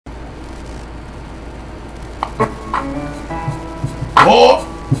Oh,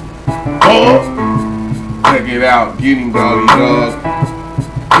 check it out, getting doggy dog.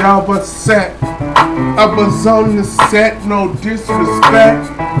 Y'all was set. I was on the set, no disrespect.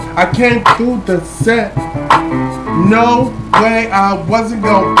 I came through the set. No way I wasn't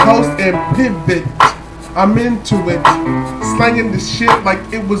gonna post and pivot. I'm into it. Slanging the shit like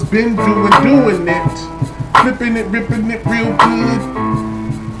it was been doing it. Flipping it, ripping it real good.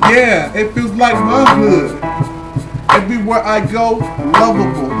 Yeah, it feels like my hood. Everywhere I go,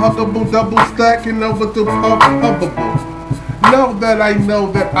 lovable. Huggable, double stacking over to huggable. Know that I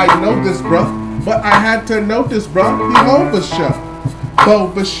know this, bruh. But I had to know this, bruh. Jehovah-Shah.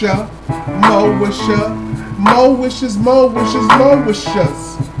 Bovasha. Moesha. Mo wishes, mo wishes, mo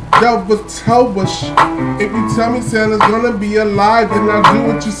wishes. Double toe wish. If you tell me Santa's gonna be alive, then I'll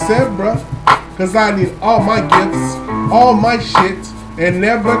do what you said, bruh. Cause I need all my gifts, all my shit. And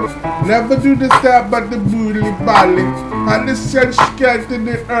never do the step but the booty body. I just said scattered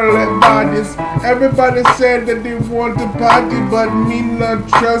the early bodies. Everybody said that they want to party, but me not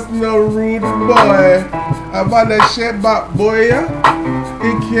trust no rude boy. About that shit about boy, yeah?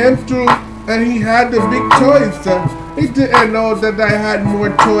 He came through and he had the big toys. He didn't know that I had more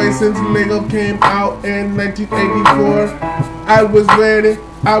toys since Lego came out in 1984. I was ready.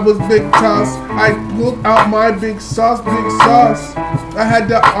 I was big toss. I pulled out my big sauce, big sauce. I had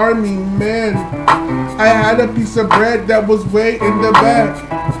the army man. I had a piece of bread that was way in the back.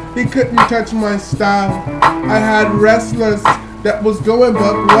 He couldn't touch my style. I had wrestlers that was going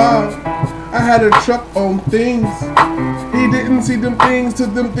buck wild. I had a truck on things. He didn't see them things to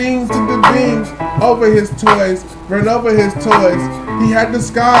them things to the things. Over his toys, run over his toys. He had the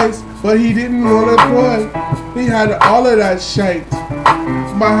skies, but he didn't want a toy. He had all of that shit.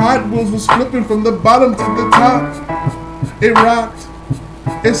 My Hot Wheels was flipping from the bottom to the top. It rocked.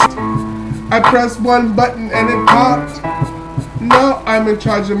 I pressed one button and it popped. Now I'm in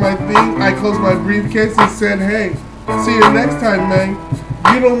charge of my thing. I closed my briefcase and said, hey, see you next time, man.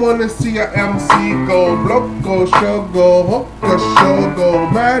 You don't want to see a MC go loco, show go, hook show go,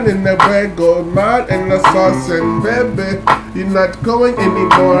 man in the bed, go mad in the sauce and baby. You're not going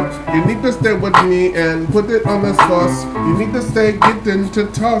anymore. You need to stay with me and put it on the sauce. You need to stay getting to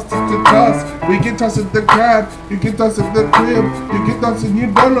toss. We get tossed at the crab, you get tossed at the crib. You get tossed and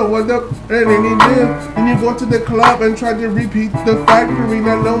you don't know what the any live. And you go to the club and try to repeat the factory,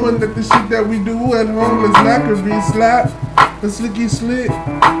 not knowing that the shit that we do at home is knackery slap. The slicky slick.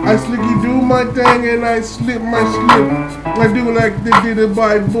 I slicky do my thing and I slip my slip. I do like they did it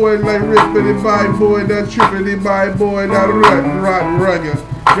by boy, like rippity by boy, that trippity by boy, that rotten rugged.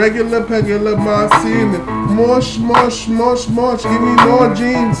 Regular, pegular, my scene. Mosh, mosh, mosh, mosh. Give me more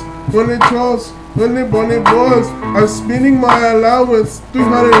jeans. When it toss, when it boils. I'm spending my allowance,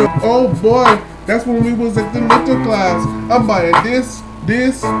 300. Oh boy, that's when we was at the middle class. I'm buying this,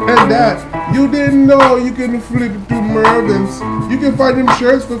 and that. You didn't know you can flip it through Mervyn's. You can find them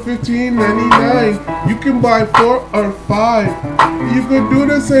shirts for $15.99. You can buy 4 or 5. You could do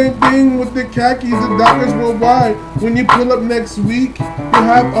the same thing with the khakis, the Dockers worldwide. When you pull up next week, you'll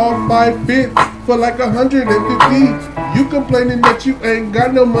have all 5 fits for like $150. You complaining that you ain't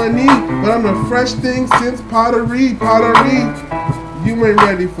got no money, but I'm the fresh thing since pottery. You ain't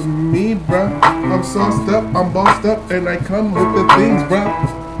ready for me, bruh. I'm sauced up, I'm bossed up, and I come with the things, bruh.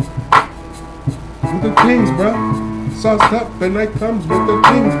 With the things, bruh. Sauced up, and I comes with the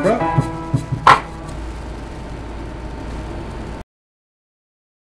things, bruh.